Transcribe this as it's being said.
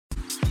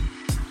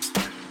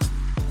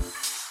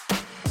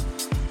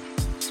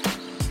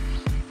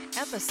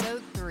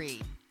Episode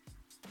 3,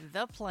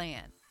 The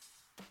Plan.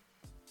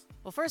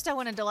 Well, first I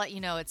wanted to let you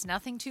know it's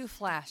nothing too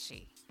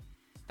flashy,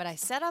 but I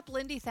set up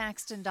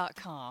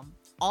LindyThaxton.com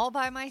all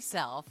by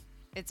myself.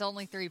 It's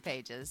only 3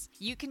 pages.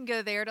 You can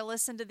go there to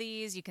listen to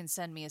these. You can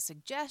send me a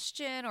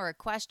suggestion or a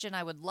question.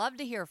 I would love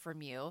to hear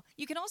from you.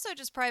 You can also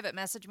just private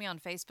message me on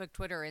Facebook,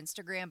 Twitter, or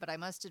Instagram, but I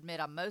must admit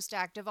I'm most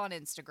active on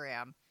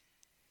Instagram.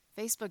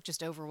 Facebook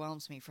just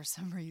overwhelms me for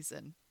some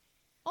reason.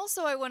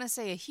 Also, I want to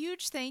say a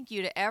huge thank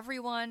you to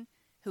everyone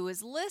who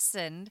has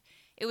listened.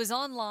 It was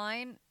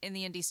online in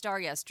the Indy Star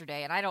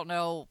yesterday, and I don't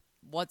know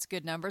what's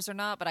good numbers or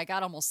not, but I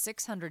got almost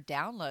 600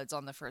 downloads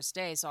on the first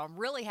day, so I'm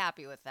really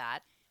happy with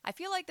that. I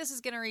feel like this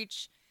is going to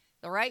reach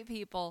the right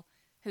people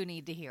who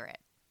need to hear it.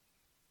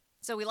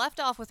 So we left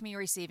off with me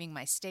receiving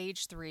my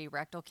stage 3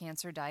 rectal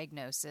cancer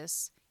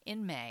diagnosis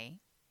in May.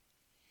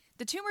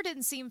 The tumor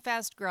didn't seem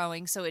fast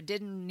growing, so it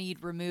didn't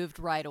need removed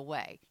right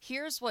away.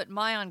 Here's what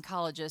my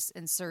oncologist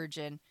and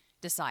surgeon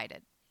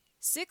decided.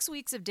 6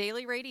 weeks of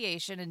daily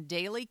radiation and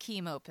daily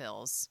chemo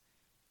pills.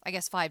 I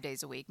guess 5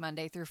 days a week,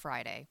 Monday through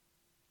Friday.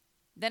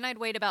 Then I'd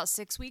wait about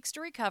 6 weeks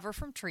to recover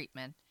from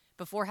treatment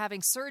before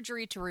having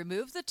surgery to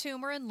remove the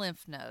tumor and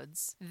lymph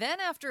nodes. Then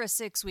after a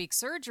 6-week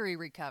surgery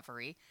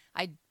recovery,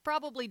 I'd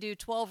probably do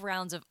 12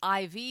 rounds of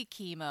IV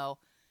chemo,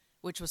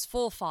 which was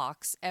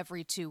FOLFOX,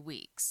 every 2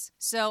 weeks.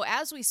 So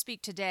as we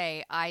speak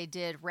today, I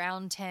did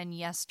round 10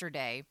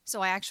 yesterday. So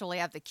I actually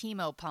have the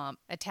chemo pump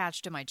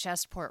attached to my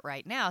chest port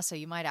right now, so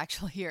you might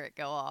actually hear it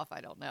go off.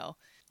 I don't know.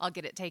 I'll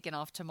get it taken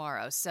off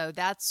tomorrow. So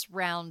that's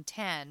round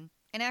 10.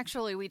 And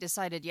actually, we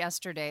decided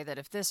yesterday that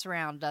if this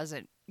round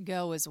doesn't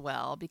go as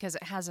well, because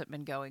it hasn't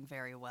been going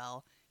very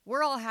well,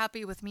 we're all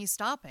happy with me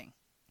stopping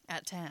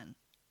at 10.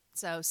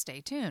 So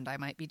stay tuned. I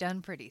might be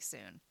done pretty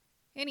soon.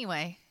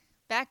 Anyway,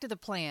 back to the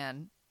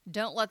plan.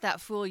 Don't let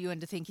that fool you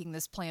into thinking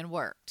this plan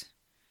worked.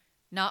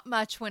 Not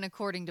much went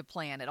according to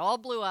plan. It all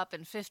blew up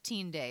in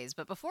 15 days.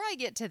 But before I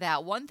get to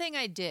that, one thing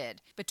I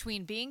did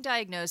between being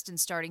diagnosed and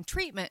starting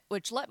treatment,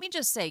 which let me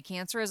just say,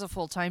 cancer is a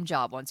full-time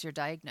job once you're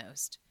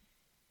diagnosed.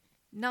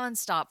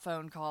 Non-stop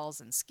phone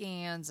calls and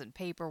scans and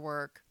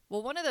paperwork.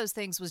 Well, one of those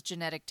things was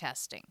genetic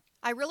testing.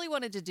 I really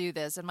wanted to do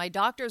this, and my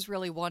doctors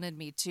really wanted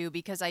me to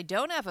because I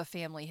don't have a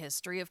family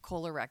history of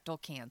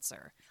colorectal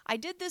cancer. I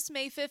did this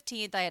May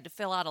 15th. I had to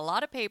fill out a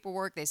lot of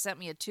paperwork. They sent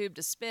me a tube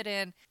to spit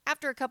in.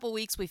 After a couple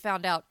weeks, we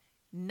found out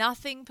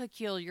nothing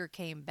peculiar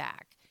came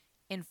back.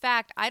 In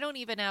fact, I don't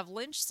even have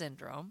Lynch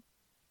syndrome.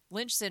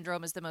 Lynch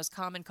syndrome is the most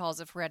common cause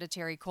of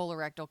hereditary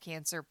colorectal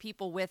cancer.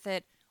 People with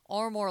it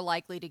are more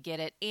likely to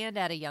get it and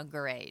at a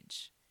younger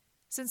age.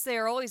 Since they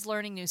are always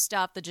learning new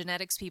stuff, the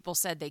genetics people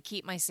said they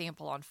keep my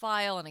sample on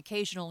file and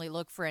occasionally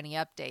look for any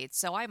updates,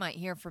 so I might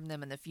hear from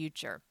them in the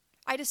future.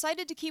 I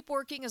decided to keep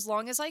working as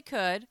long as I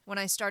could when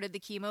I started the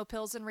chemo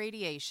pills and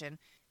radiation.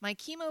 My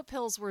chemo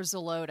pills were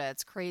Xeloda.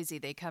 It's crazy.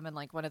 They come in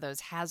like one of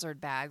those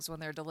hazard bags when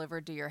they're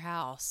delivered to your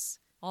house.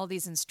 All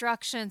these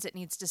instructions, it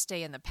needs to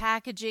stay in the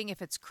packaging.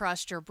 If it's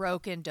crushed or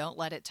broken, don't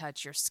let it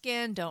touch your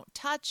skin. Don't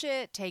touch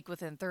it. Take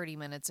within 30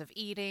 minutes of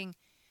eating.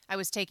 I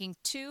was taking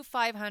 2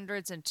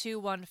 500s and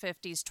 2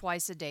 150s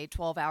twice a day,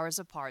 12 hours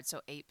apart,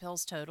 so 8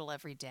 pills total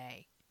every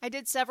day. I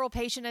did several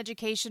patient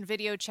education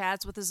video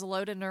chats with the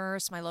Xeloda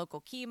nurse, my local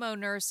chemo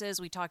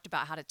nurses. We talked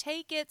about how to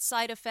take it,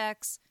 side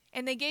effects,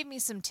 and they gave me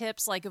some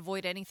tips like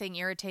avoid anything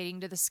irritating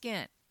to the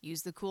skin.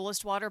 Use the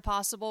coolest water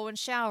possible when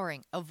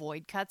showering.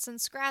 Avoid cuts and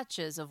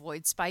scratches.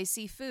 Avoid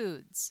spicy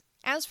foods.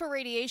 As for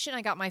radiation,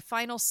 I got my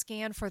final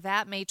scan for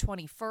that May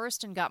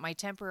 21st and got my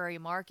temporary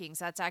markings.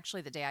 That's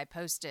actually the day I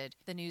posted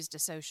the news to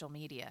social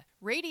media.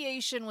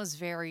 Radiation was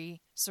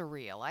very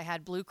surreal. I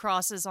had blue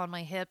crosses on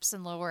my hips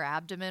and lower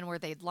abdomen where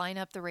they'd line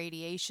up the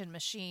radiation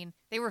machine.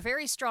 They were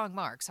very strong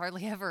marks,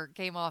 hardly ever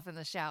came off in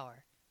the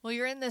shower. Well,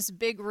 you're in this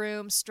big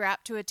room,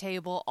 strapped to a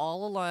table,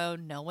 all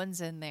alone. No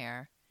one's in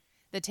there.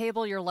 The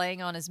table you're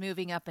laying on is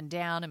moving up and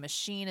down. A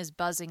machine is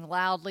buzzing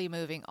loudly,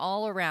 moving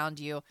all around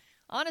you.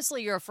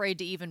 Honestly, you're afraid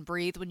to even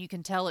breathe when you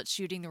can tell it's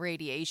shooting the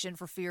radiation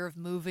for fear of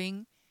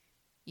moving,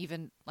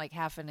 even like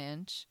half an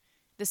inch.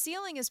 The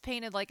ceiling is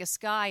painted like a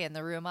sky in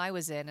the room I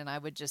was in, and I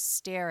would just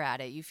stare at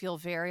it. You feel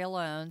very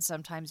alone,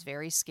 sometimes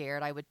very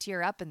scared. I would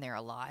tear up in there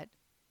a lot.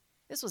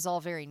 This was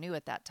all very new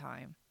at that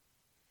time.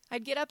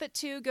 I'd get up at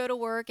 2, go to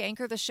work,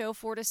 anchor the show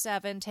 4 to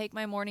 7, take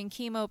my morning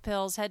chemo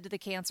pills, head to the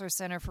cancer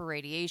center for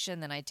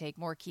radiation, then I'd take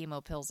more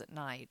chemo pills at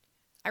night.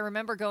 I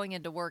remember going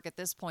into work at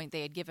this point,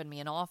 they had given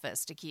me an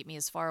office to keep me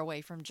as far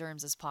away from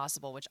germs as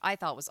possible, which I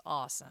thought was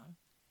awesome.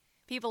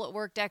 People at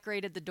work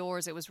decorated the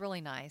doors. It was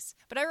really nice.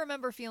 But I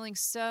remember feeling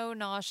so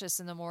nauseous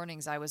in the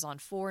mornings. I was on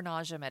 4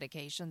 nausea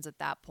medications at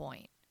that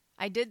point.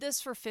 I did this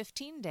for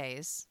 15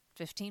 days,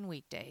 15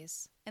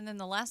 weekdays. And then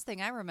the last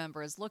thing I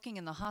remember is looking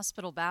in the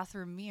hospital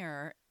bathroom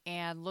mirror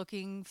and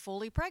looking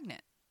fully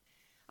pregnant.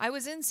 I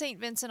was in St.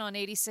 Vincent on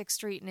 86th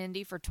Street in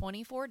Indy for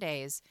 24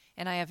 days,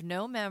 and I have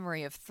no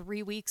memory of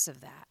 3 weeks of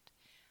that.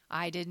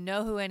 I didn't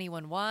know who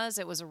anyone was.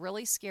 It was a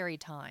really scary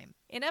time.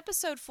 In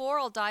episode 4,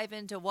 I'll dive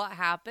into what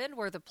happened,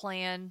 where the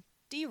plan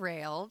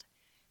derailed,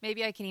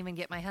 Maybe I can even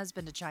get my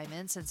husband to chime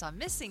in since I'm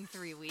missing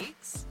 3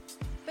 weeks.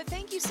 But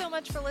thank you so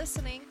much for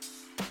listening,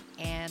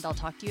 and I'll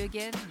talk to you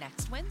again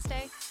next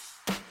Wednesday.